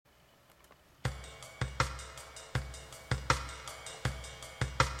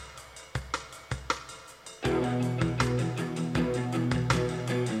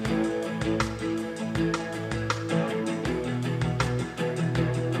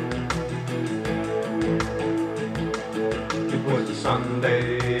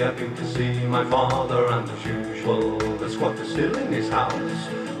I've been to see my father, and as usual, the squatter's still in his house,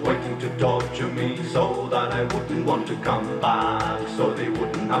 waiting to torture me so that I wouldn't want to come back, so they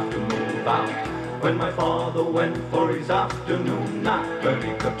wouldn't have to move out. When my father went for his afternoon nap,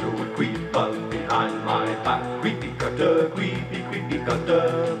 Berry Cutter would creep up behind my back. Creepy cutter, creepy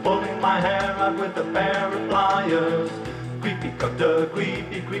cutter, pulling my hair out with a pair of pliers. Creepy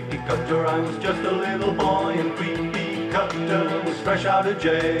cutter, I was just a little boy, and creepy cutter was fresh out of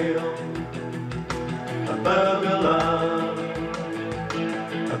jail. A burglar,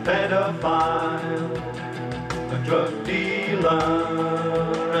 a pedophile, a drug dealer,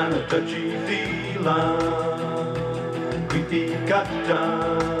 and a touchy feeler. Creepy cutter,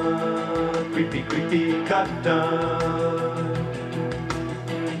 creepy cutter.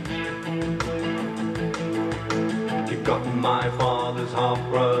 He got my father's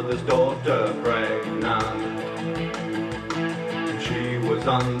half-brother's daughter pregnant. She was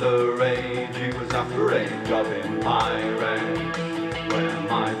underage, he was after a job in pirates, where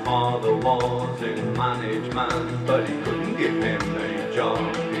my father was in management, but he couldn't give him a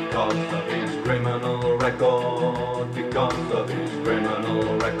job because of his criminal record, because of his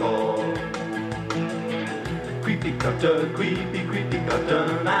criminal record. Creepy cutter, creepy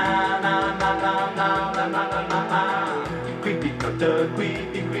cutter, na na na na na na na na na na. Creepy cutter,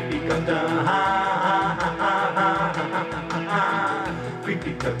 creepy cutter, ha ha ha ha ha ha ha ha.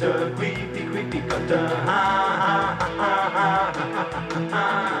 Creepy cutter, creepy cutter, ha ha ha ha ha ha ha.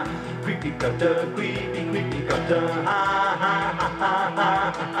 Creepy cutter, creepy cutter, ha ha ha ha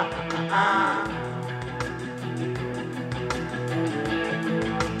ha ha.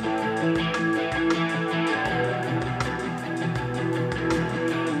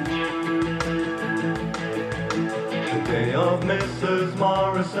 Day of Mrs.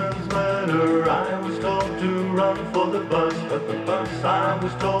 Morrison's murder, I was told to run for the bus, but the bus I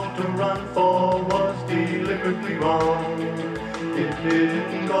was told to run for was deliberately wrong. It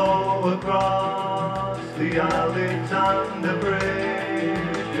didn't go across the Alexander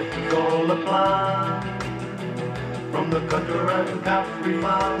Bridge. It was all a plan from the Cutter and Caffrey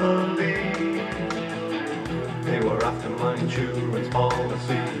family. They were after my insurance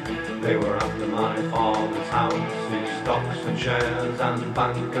policy, they were after my father's house, his stocks and shares and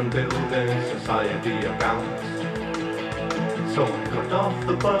bank and building society accounts. So I got off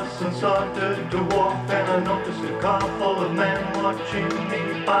the bus and started to walk, then I noticed a car full of men watching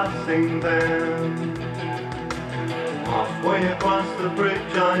me passing them. Halfway across the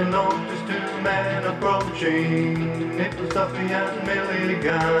bridge I noticed two men approaching. It was Duffy and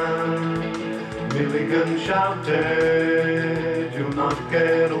Milligan. Milligan shouted, "You'll not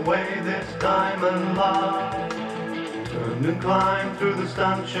get away this time," and laughed. Turned and climbed through the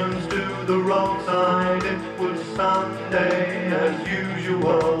stanchions to the roadside. It was Sunday as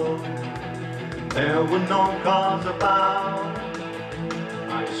usual. There were no cars about.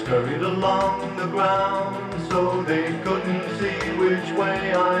 I scurried along the ground so they couldn't see which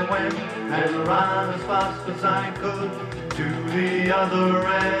way I went, and ran as fast as I could to the other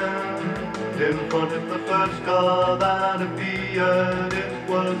end. In front of the first car that appeared, it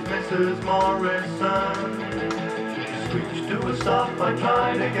was Mrs. Morrison. She screeched to a stop, I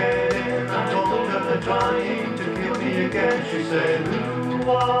tried to get in. I told her they're trying to kill me again. She said, "Who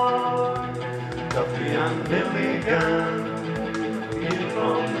are Duffy and Milligan here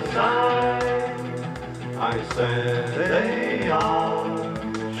from the side?" I said, "They are."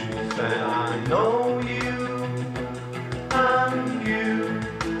 She said, "I know you and you.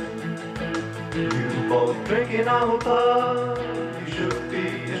 You both drinking our blood. You should be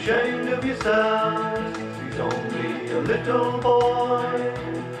ashamed of yourselves. He's only a little boy.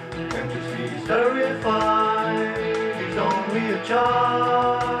 Can't you see he's terrified? He's only a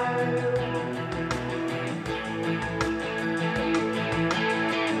child."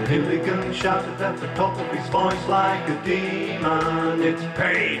 Milligan shouted at the top of his voice like a demon, "It's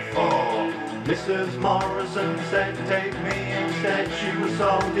paid for." Mrs. Morrison said, "Take me instead." She was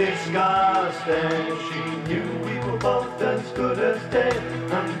so disgusted. She knew we were both as good as dead,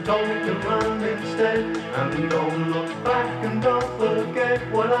 and told to run instead. And don't look back and don't forget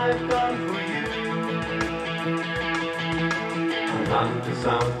what I've done for you. I ran to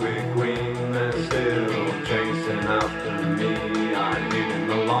Southwick Green, they're still chasing after me. I live in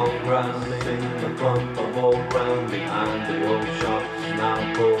the long grass, in the clump of old ground behind the old shops now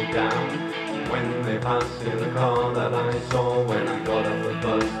pulled down. When they passed in the car that I saw, when I got off the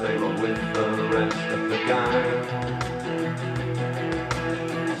bus, they were with the rest of the gang.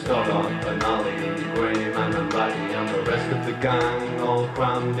 Stoddart, Benally, Graham and Brady and the The rest of the gang all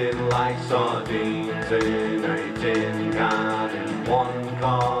crammed in like sardines in a tin can in one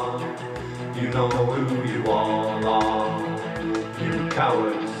car. You know who you all are, you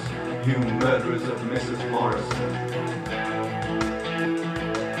cowards, you murderers of Mrs. Morrison.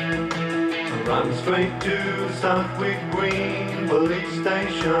 I ran straight to Southwick Green Police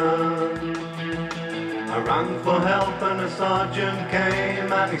Station. I rang for help and a sergeant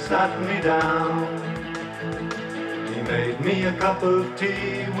came and he sat me down. He made me a cup of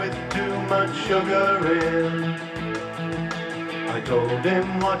tea with too much sugar in. I told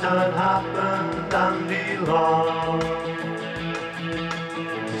him what had happened and he laughed.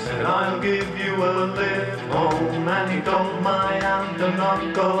 He said, I'll give you a lift home, and he told my aunt and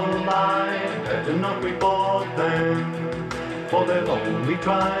uncle I'd better not report them, for they'll only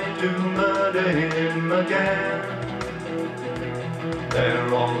try to murder him again.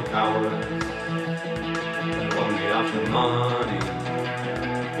 They're all cowards, they're only after money,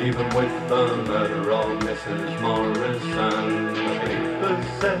 even with the murder of Mrs. Morrison. The papers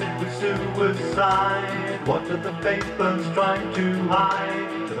said it was suicide. What are the papers trying to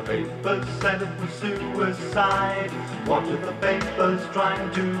hide? The papers said it was suicide. What are the papers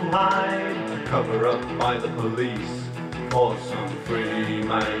trying to hide? A cover up by the police for some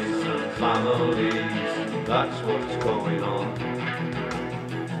Freemason families. That's what's going on.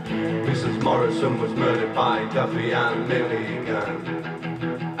 Mrs. Morrison was murdered by Duffy and Milligan,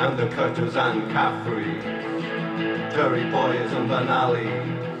 and the Cutters and Caffrey, Terry Boys and Benally,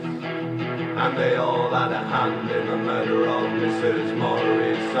 and they all had a hand in the murder of Mrs.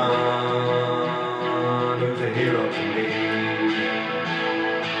 Morrison, who's a hero to me.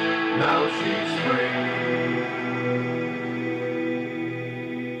 Now she's free.